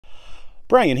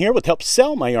Brian here with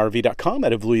HelpSellMyRV.com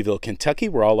out of Louisville, Kentucky,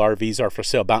 where all RVs are for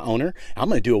sale by owner. I'm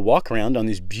going to do a walk around on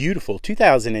this beautiful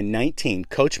 2019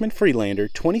 Coachmen Freelander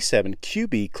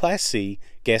 27QB Class C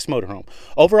gas motorhome.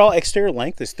 Overall exterior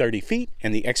length is 30 feet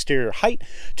and the exterior height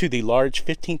to the large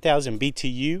 15,000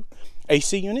 BTU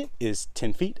AC unit is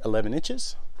 10 feet 11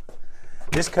 inches.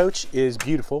 This coach is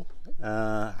beautiful.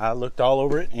 I looked all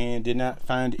over it and did not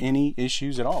find any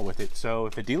issues at all with it. So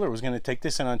if a dealer was going to take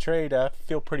this in on trade, I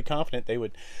feel pretty confident they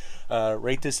would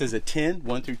rate this as a 10,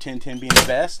 1 through 10, 10 being the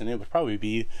best, and it would probably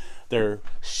be their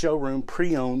showroom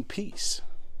pre-owned piece.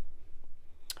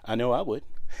 I know I would.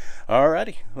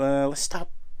 Alrighty, let's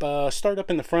start up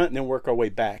in the front and then work our way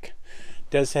back. It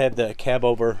does have the cab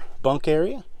over bunk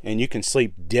area, and you can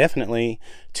sleep definitely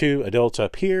 2 adults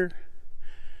up here.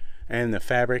 And the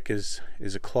fabric is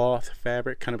a cloth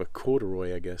fabric, kind of a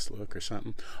corduroy, I guess, look or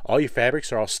something. All your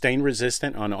fabrics are all stain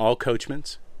resistant on all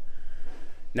Coachmans.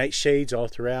 Night shades all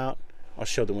throughout. I'll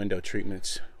show the window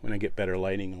treatments when I get better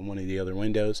lighting on one of the other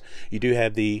windows. You do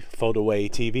have the fold away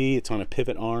TV. It's on a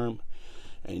pivot arm,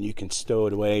 and you can stow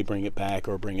it away, bring it back,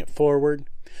 or bring it forward.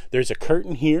 There's a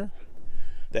curtain here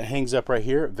that hangs up right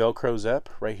here. It velcros up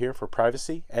right here for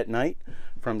privacy at night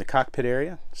from the cockpit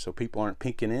area, so people aren't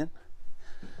peeking in.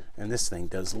 And this thing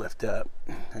does lift up,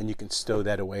 and you can stow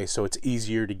that away so it's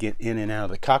easier to get in and out of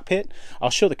the cockpit.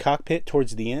 I'll show the cockpit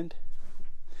towards the end.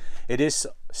 It is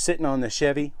sitting on the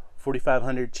Chevy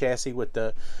 4500 chassis with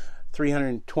the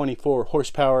 324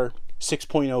 horsepower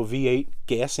 6.0 V8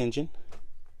 gas engine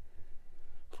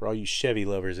for all you Chevy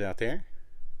lovers out there.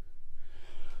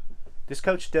 This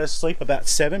coach does sleep about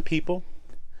 7 people.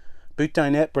 Boot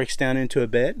dinette breaks down into a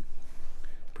bed.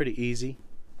 Pretty easy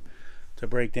to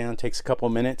break down, takes a couple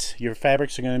minutes. Your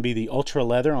fabrics are going to be the ultra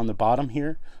leather on the bottom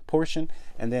here portion,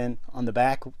 and then on the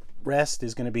back rest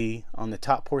is going to be, on the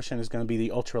top portion is going to be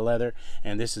the ultra leather,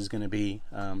 and this is going to be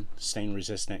stain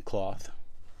resistant cloth.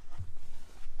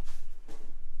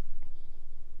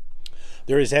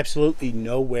 There is absolutely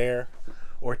no wear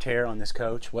or tear on this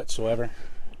coach whatsoever.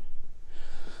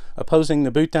 Opposing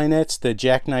the boot dinettes, the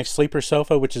jackknife sleeper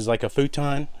sofa, which is like a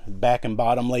futon, back and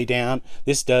bottom lay down.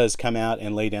 This does come out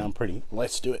and lay down pretty.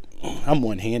 Let's do it. I'm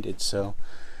one-handed, so,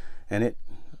 and it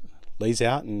lays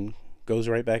out and goes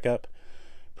right back up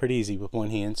pretty easy with one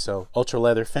hand. So ultra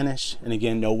leather finish, and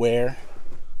again, no wear.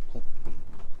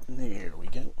 There we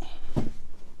go.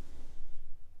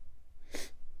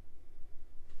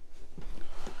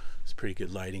 It's pretty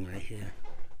good lighting right here.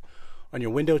 On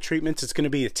your window treatments, it's going to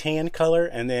be a tan color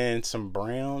and then some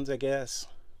browns, I guess.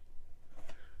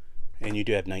 And you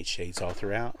do have night shades all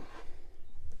throughout.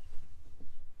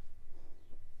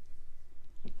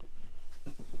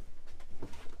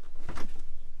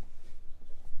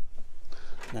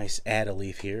 Nice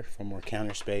add-a-leaf here for more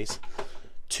counter space.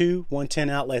 2 110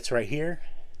 outlets right here.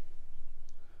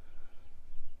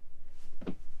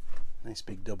 Nice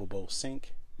big double bowl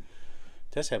sink.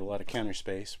 Does have a lot of counter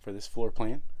space for this floor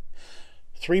plan.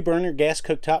 3 burner gas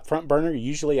cooktop, front burner,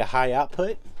 usually a high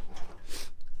output.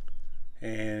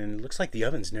 And looks like the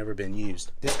oven's never been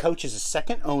used. This coach is a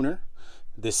second owner.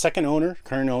 The second owner,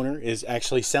 current owner, is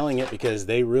actually selling it because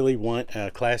they really want a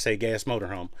Class A gas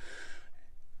motorhome.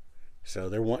 So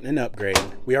they're wanting an upgrade.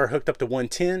 We are hooked up to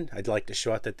 110. I'd like to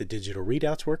show out that the digital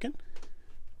readout's working.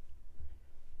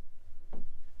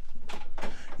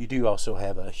 You do also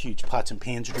have a huge pots and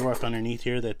pans drawer up underneath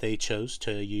here that they chose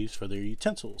to use for their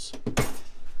utensils.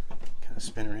 Kind of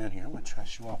spin around here. I'm going to try to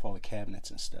show off all the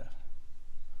cabinets and stuff.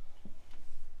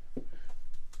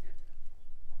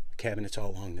 Cabinets all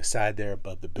along the side there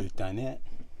above the boot dinette.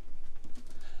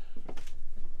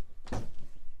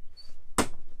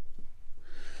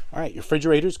 Alright, your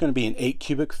refrigerator is going to be an 8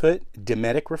 cubic foot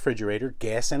Dometic refrigerator,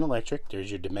 gas and electric. There's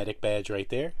your Dometic badge right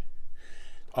there.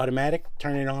 Automatic,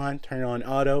 turn it on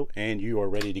auto, and you are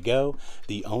ready to go.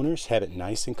 The owners have it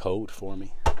nice and cold for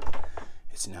me.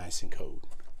 It's nice and cold.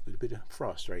 A little bit of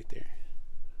frost right there.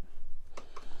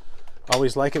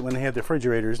 Always like it when they have the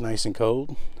refrigerators nice and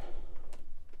cold.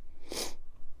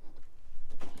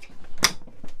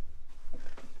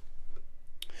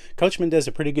 Coachmen does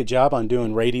a pretty good job on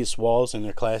doing radius walls in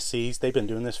their Class Cs. They've been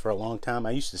doing this for a long time.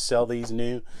 I used to sell these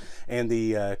new, and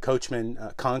the Coachmen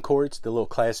Concords, the little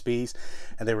Class Bs,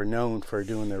 and they were known for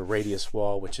doing their radius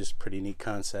wall, which is a pretty neat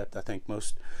concept. I think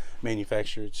most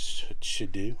manufacturers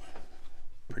should do.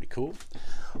 Pretty cool.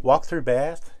 Walk-through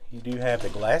bath. You do have the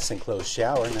glass enclosed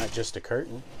shower, not just a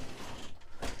curtain.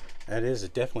 That is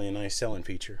definitely a nice selling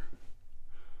feature.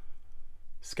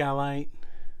 Skylight.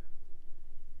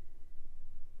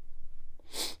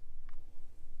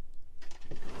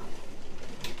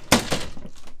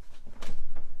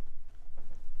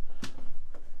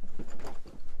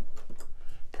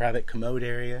 private commode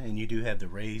area, and you do have the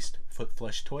raised foot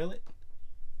flush toilet.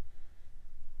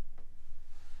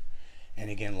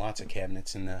 And again, lots of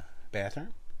cabinets in the bathroom.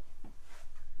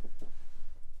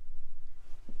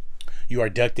 You are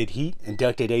ducted heat and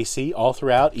ducted AC all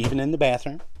throughout, even in the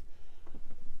bathroom.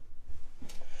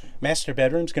 Master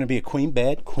bedroom is going to be a queen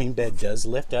bed. Queen bed does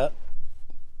lift up.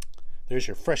 There's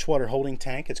your freshwater holding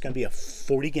tank. It's going to be a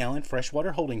 40-gallon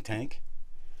freshwater holding tank.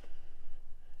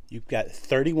 You've got a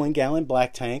 31-gallon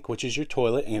black tank, which is your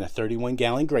toilet, and a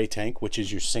 31-gallon gray tank, which is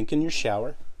your sink and your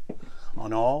shower.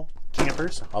 On all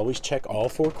campers, always check all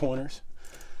four corners.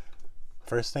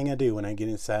 First thing I do when I get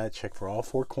inside, check for all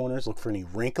four corners, look for any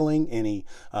wrinkling, any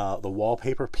the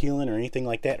wallpaper peeling or anything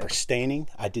like that, or staining.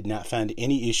 I did not find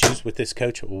any issues with this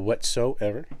coach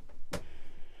whatsoever.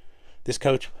 This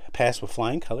coach passed with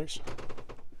flying colors.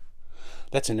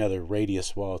 That's another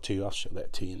radius wall too. I'll show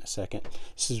that to you in a second.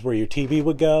 This is where your TV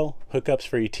would go. Hookups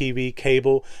for your TV,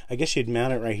 cable. I guess you'd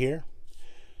mount it right here.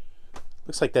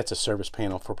 Looks like that's a service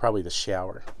panel for probably the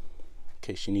shower, in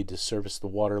case you need to service the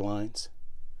water lines.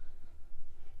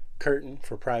 Curtain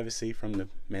for privacy from the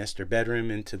master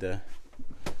bedroom into the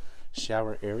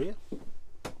shower area.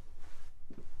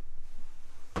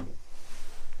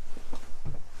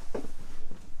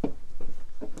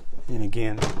 And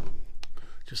again,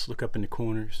 just look up in the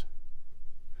corners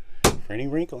for any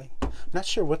wrinkling. I'm not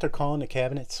sure what they're calling the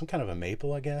cabinet. Some kind of a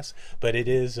maple, I guess, but it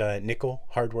is nickel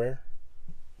hardware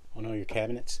on all your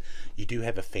cabinets. You do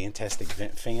have a fantastic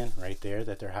vent fan right there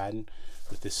that they're hiding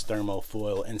with this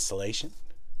thermofoil insulation.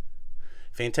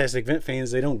 Fantastic vent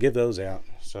fans, they don't give those out,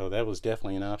 so that was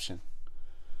definitely an option.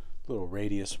 Little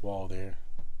radius wall there.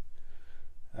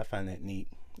 I find that neat.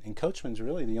 And Coachmen's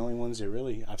really the only ones that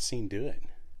really I've seen do it.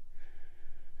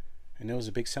 And that was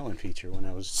a big selling feature when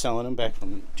I was selling them back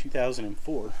from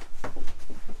 2004.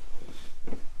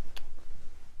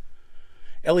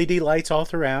 LED lights all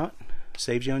throughout,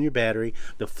 saves you on your battery.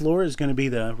 The floor is going to be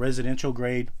the residential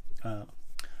grade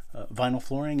vinyl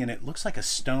flooring, and it looks like a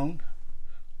stone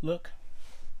look.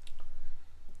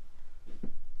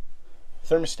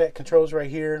 Thermostat controls right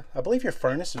here. I believe your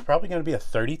furnace is probably going to be a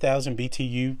 30,000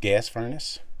 BTU gas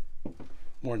furnace,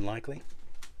 more than likely.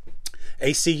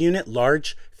 AC unit,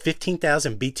 large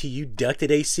 15,000 BTU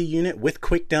ducted AC unit with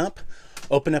quick dump.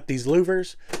 Open up these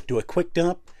louvers, do a quick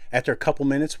dump. After a couple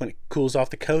minutes, when it cools off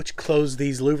the coach, close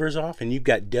these louvers off, and you've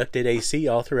got ducted AC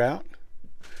all throughout.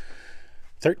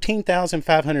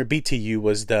 13,500 BTU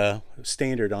was the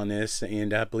standard on this,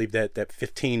 and I believe that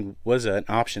 15 was an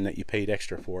option that you paid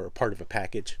extra for, or part of a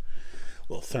package.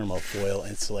 A little thermofoil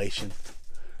insulation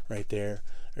right there.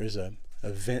 There's a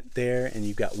vent there, and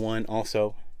you've got one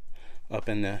also up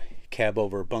in the cab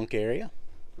over bunk area.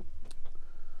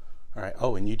 All right.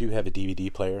 Oh, and you do have a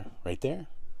DVD player right there.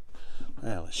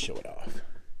 Well, let's show it off.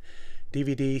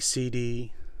 DVD,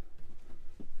 CD.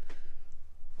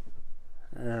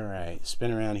 Alright,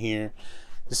 spin around here.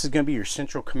 This is going to be your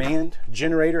central command.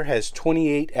 Generator has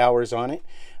 28 hours on it.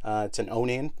 It's an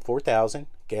Onan 4000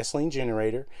 gasoline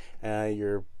generator.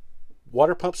 Your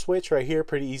water pump switch right here,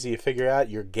 pretty easy to figure out.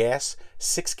 Your gas,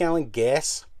 6-gallon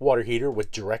gas water heater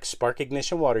with direct spark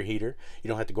ignition water heater. You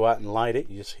don't have to go out and light it.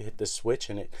 You just hit the switch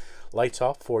and it lights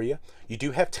off for you. You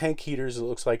do have tank heaters, it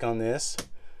looks like, on this.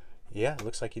 Yeah, it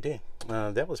looks like you do.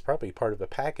 That was probably part of a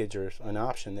package or an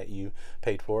option that you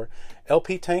paid for.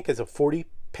 LP tank is a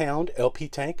 40-pound LP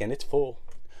tank, and it's full.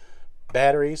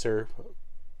 Batteries are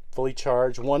fully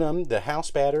charged. One of them, the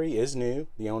house battery, is new.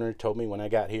 The owner told me when I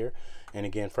got here. And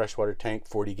again, freshwater tank,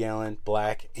 40-gallon,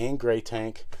 black and gray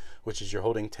tank, which is your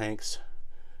holding tanks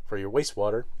for your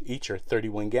wastewater. Each are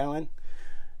 31-gallon.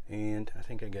 And I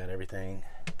think I got everything.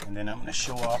 And then I'm going to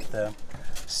show off the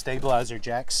stabilizer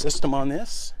jack system on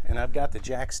this. And I've got the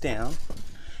jacks down.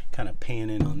 Kind of pan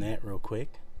in on that real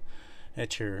quick.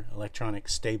 That's your electronic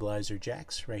stabilizer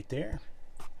jacks right there.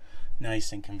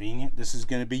 Nice and convenient. This is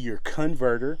going to be your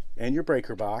converter and your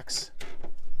breaker box.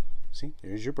 See,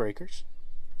 there's your breakers.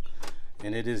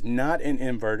 And it is not an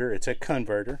inverter, it's a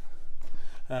converter.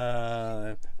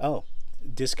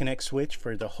 Disconnect switch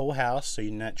for the whole house so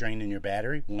you're not draining your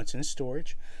battery once in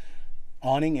storage.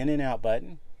 Awning in and out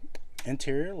button.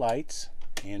 Interior lights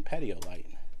and patio light.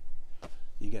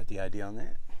 You got the idea on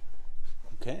that?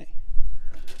 Okay.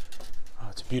 Oh,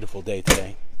 it's a beautiful day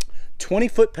today.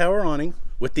 20-foot power awning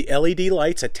with the LED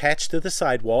lights attached to the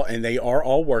sidewall, and they are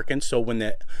all working, so when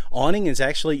the awning is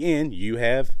actually in, you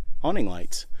have awning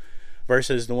lights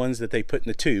versus the ones that they put in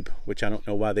the tube, which I don't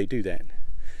know why they do that,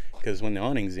 because when the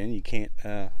awning's in, you can't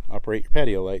operate your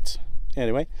patio lights.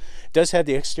 Anyway, it does have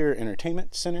the exterior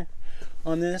entertainment center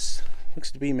on this.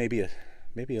 Looks to be maybe a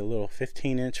little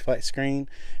 15-inch flat screen,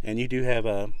 and you do have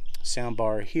a sound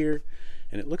bar here,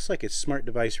 and it looks like it's smart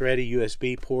device ready,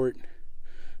 USB port.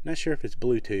 Not sure if it's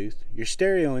Bluetooth. Your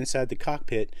stereo inside the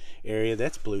cockpit area,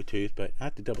 that's Bluetooth, but I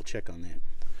have to double check on that.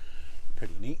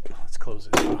 Pretty neat. Let's close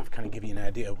it off, kind of give you an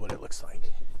idea of what it looks like.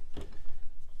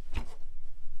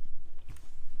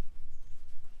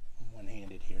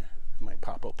 One-handed here. It might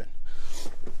pop open.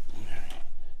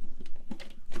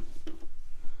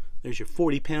 There's your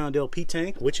 40-pound LP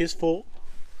tank, which is full.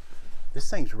 This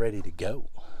thing's ready to go.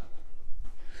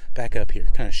 Back up here,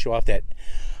 kind of show off that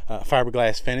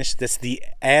fiberglass finish. That's the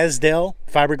Asdel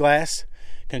fiberglass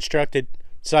constructed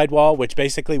sidewall, which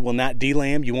basically will not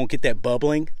delam. You won't get that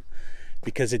bubbling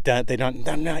because they're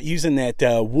not using that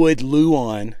wood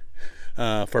Luan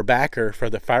for backer for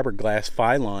the fiberglass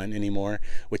Phylon anymore,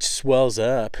 which swells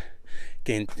up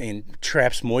and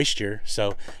traps moisture.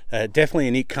 So definitely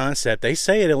a neat concept. They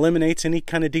say it eliminates any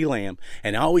kind of delam,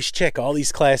 and I always check all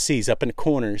these Class C's up in the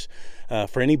corners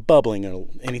for any bubbling or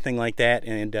anything like that.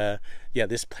 And yeah,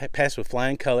 this passed with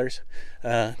flying colors.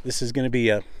 This is going to be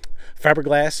a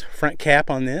fiberglass front cap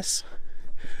on this.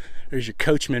 There's your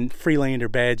Coachmen Freelander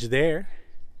badge there.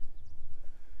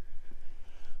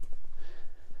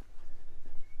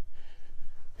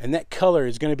 And that color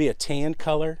is going to be a tan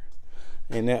color.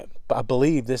 And that, I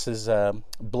believe this is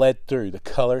bled through the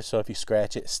color, so if you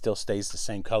scratch it, it still stays the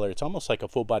same color. It's almost like a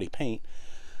full body paint,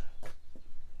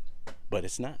 but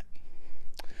it's not.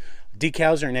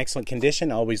 Decals are in excellent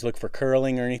condition. Always look for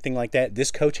curling or anything like that.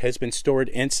 This coach has been stored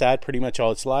inside pretty much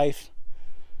all its life.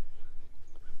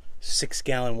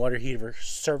 6-gallon water heater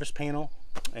service panel.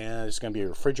 And it's going to be a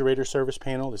refrigerator service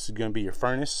panel. This is going to be your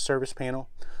furnace service panel.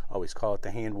 Always call it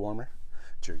the hand warmer.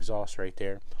 It's your exhaust right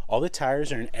there. All the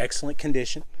tires are in excellent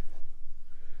condition.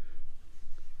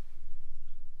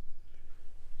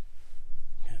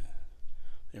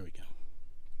 There we go.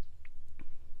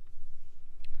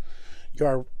 You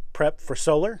are prepped for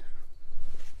solar.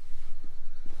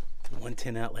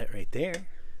 110 outlet right there.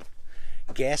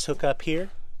 Gas hookup here.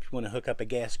 If you want to hook up a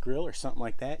gas grill or something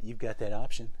like that, you've got that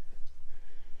option.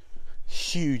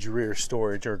 Huge rear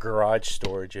storage, or garage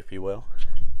storage, if you will.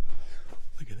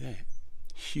 Look at that.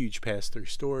 Huge pass-through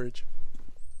storage.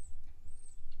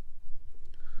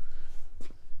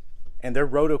 And they're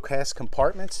rotocast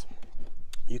compartments.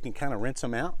 You can kind of rinse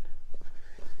them out.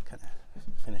 Kind of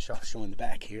finish off showing the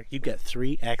back here. You've got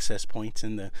 3 access points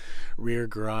in the rear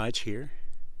garage here.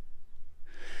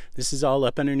 This is all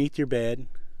up underneath your bed,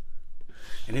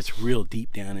 and it's real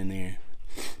deep down in there.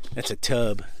 That's a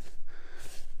tub,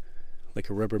 like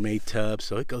a Rubbermaid tub,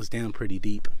 so it goes down pretty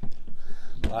deep.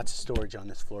 Lots of storage on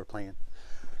this floor plan.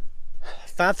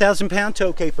 5,000-pound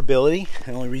tow capability.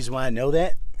 The only reason why I know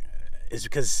that is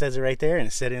because it says it right there, and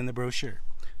it said it in the brochure.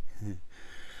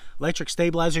 Electric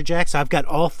stabilizer jacks. I've got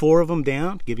all 4 of them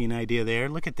down. To give you an idea there.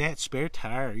 Look at that spare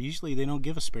tire. Usually they don't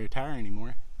give a spare tire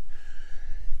anymore.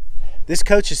 This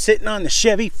coach is sitting on the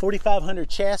Chevy 4500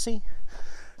 chassis,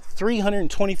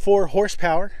 324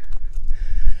 horsepower,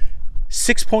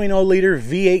 6.0 liter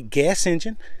V8 gas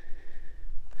engine,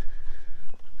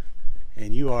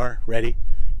 and you are ready.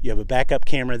 You have a backup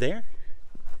camera there.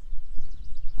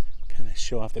 Kind of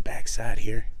show off the back side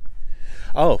here.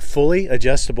 Oh, fully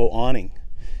adjustable awning.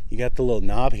 You got the little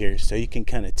knob here, so you can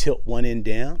kind of tilt one end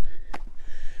down.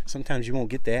 Sometimes you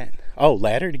won't get that. Oh,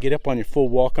 ladder to get up on your full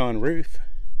walk-on roof.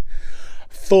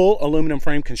 Full aluminum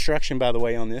frame construction, by the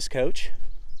way, on this coach.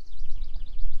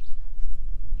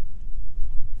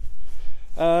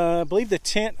 I believe the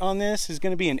tint on this is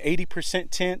going to be an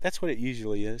 80% tint. That's what it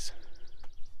usually is.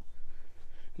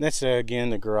 And that's again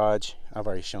the garage. I've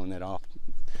already shown that off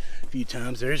a few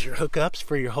times. There's your hookups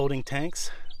for your holding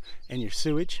tanks and your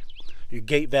sewage. Your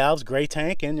gate valves, gray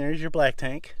tank, and there's your black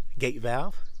tank, gate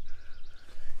valve.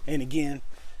 And again,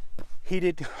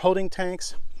 heated holding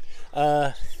tanks.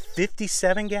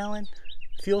 57-gallon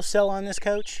fuel cell on this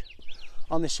coach,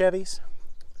 on the Chevys.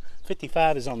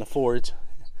 55 is on the Fords.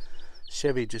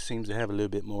 Chevy just seems to have a little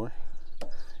bit more.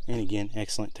 And again,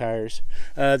 excellent tires.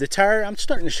 The tire, I'm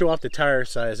starting to show off the tire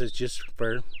sizes just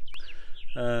for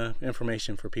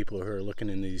information for people who are looking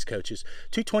into these coaches.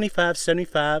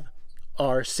 225/75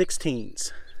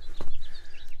 R16s.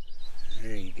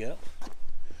 There you go.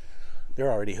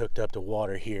 They're already hooked up to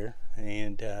water here.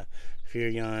 And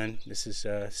Furion, this is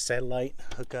a satellite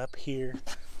hookup here.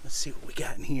 Let's see what we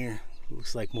got in here.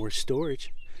 Looks like more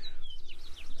storage.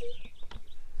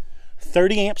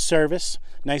 30 amp service,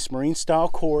 nice marine style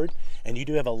cord, and you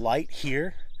do have a light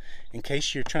here in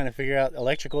case you're trying to figure out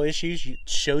electrical issues. It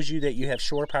shows you that you have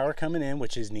shore power coming in,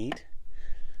 which is neat.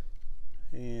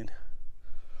 And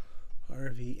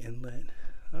RV inlet,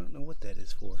 I don't know what that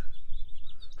is for.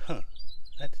 Huh,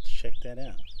 I have to check that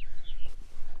out.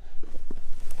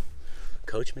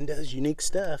 Coachmen does unique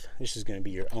stuff. This is going to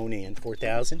be your Onan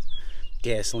 4000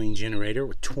 gasoline generator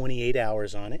with 28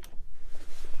 hours on it.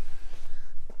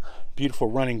 Beautiful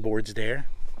running boards there.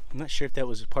 I'm not sure if that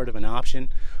was a part of an option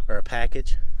or a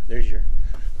package. There's your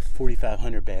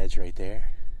 4500 badge right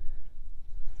there.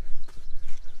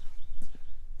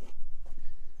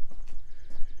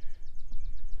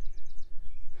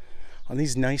 On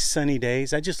these nice sunny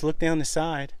days, I just look down the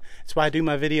side. That's why I do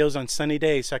my videos on sunny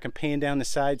days, so I can pan down the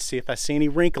side, see if I see any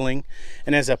wrinkling.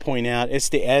 And as I point out, it's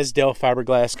the Asdel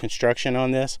fiberglass construction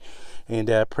on this,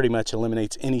 and pretty much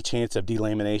eliminates any chance of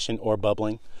delamination or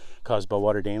bubbling caused by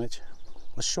water damage.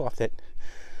 Let's show off that.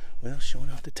 Well, showing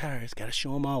off the tires, got to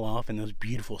show them all off, and those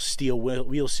beautiful steel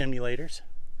wheel simulators.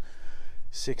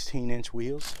 16-inch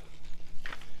wheels.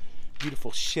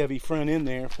 Beautiful Chevy front end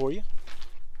there for you.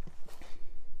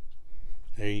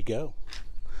 There you go.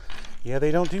 Yeah,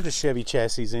 they don't do the Chevy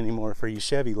chassis anymore for you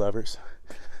Chevy lovers.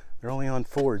 They're only on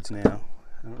Fords now.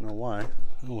 I don't know why.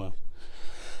 Oh well.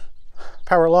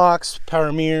 Power locks,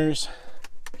 power mirrors,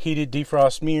 heated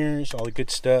defrost mirrors, all the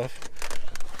good stuff.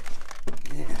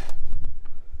 Yeah.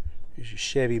 Here's your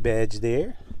Chevy badge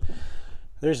there.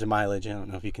 There's the mileage. I don't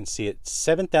know if you can see it.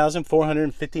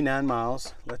 7,459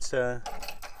 miles. Let's show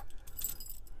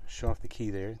off the key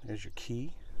there. There's your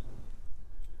key.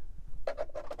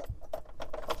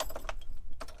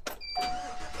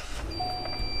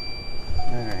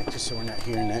 Alright, just so we're not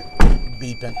hearing that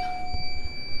beeping.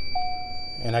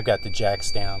 And I've got the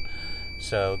jacks down,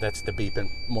 so that's the beeping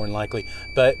more than likely.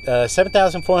 But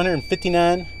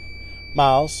 7,459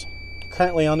 miles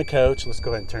currently on the coach. Let's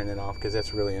go ahead and turn it off because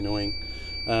that's really annoying.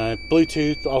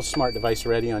 Bluetooth, all smart device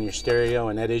ready on your stereo,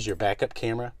 and that is your backup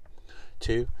camera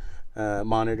too.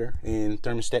 Monitor and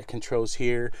thermostat controls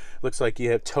here. Looks like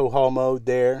you have tow haul mode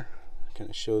there. Kind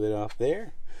of show that off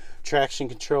there. Traction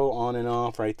control on and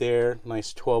off right there.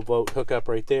 Nice 12-volt hookup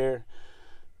right there.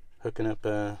 Hooking up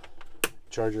a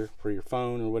charger for your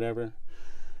phone or whatever.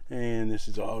 And this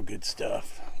is all good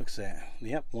stuff. Looks at that.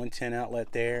 Yep, 110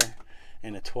 outlet there,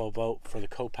 and a 12-volt for the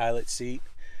co-pilot seat.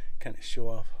 Kind of show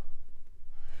off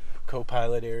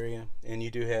co-pilot area. And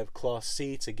you do have cloth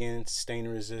seats, again, stain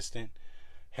resistant,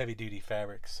 heavy duty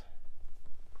fabrics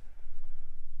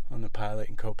on the pilot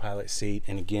and co-pilot seat,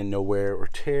 and again, no wear or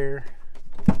tear.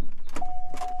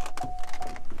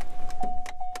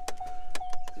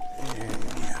 And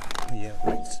yeah,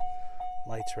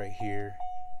 lights right here,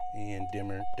 and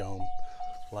dimmer dome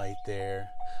light there.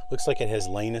 Looks like it has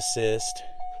lane assist.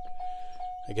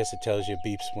 I guess it tells you, it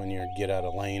beeps when you get out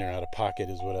of lane or out of pocket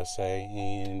is what I say.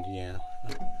 And yeah,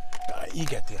 you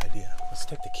get the idea. Let's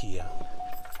take the key out.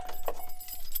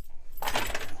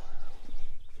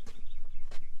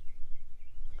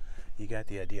 You got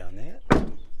the idea on that.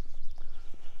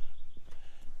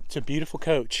 It's a beautiful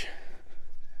coach.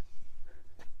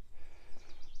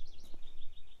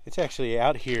 It's actually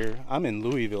out here. I'm in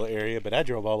Louisville area, but I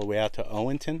drove all the way out to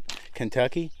Louisville,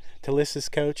 Kentucky to list this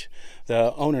coach.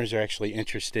 The owners are actually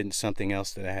interested in something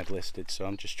else that I had listed, so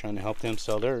I'm just trying to help them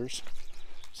sell theirs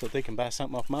so they can buy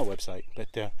something off my website.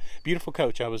 But beautiful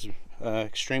coach. I was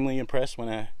extremely impressed when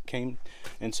I came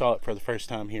and saw it for the first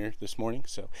time here this morning.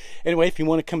 So anyway, if you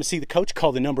want to come and see the coach,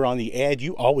 call the number on the ad.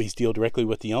 You always deal directly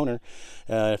with the owner.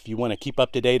 If you want to keep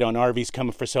up to date on RVs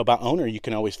coming for sale by owner, you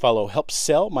can always follow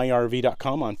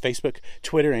HelpSellMyRV.com on Facebook,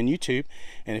 Twitter, and YouTube.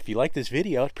 And if you like this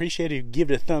video, I'd appreciate it if you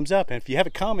give it a thumbs up. And if you have a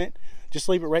comment, just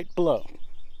leave it right below.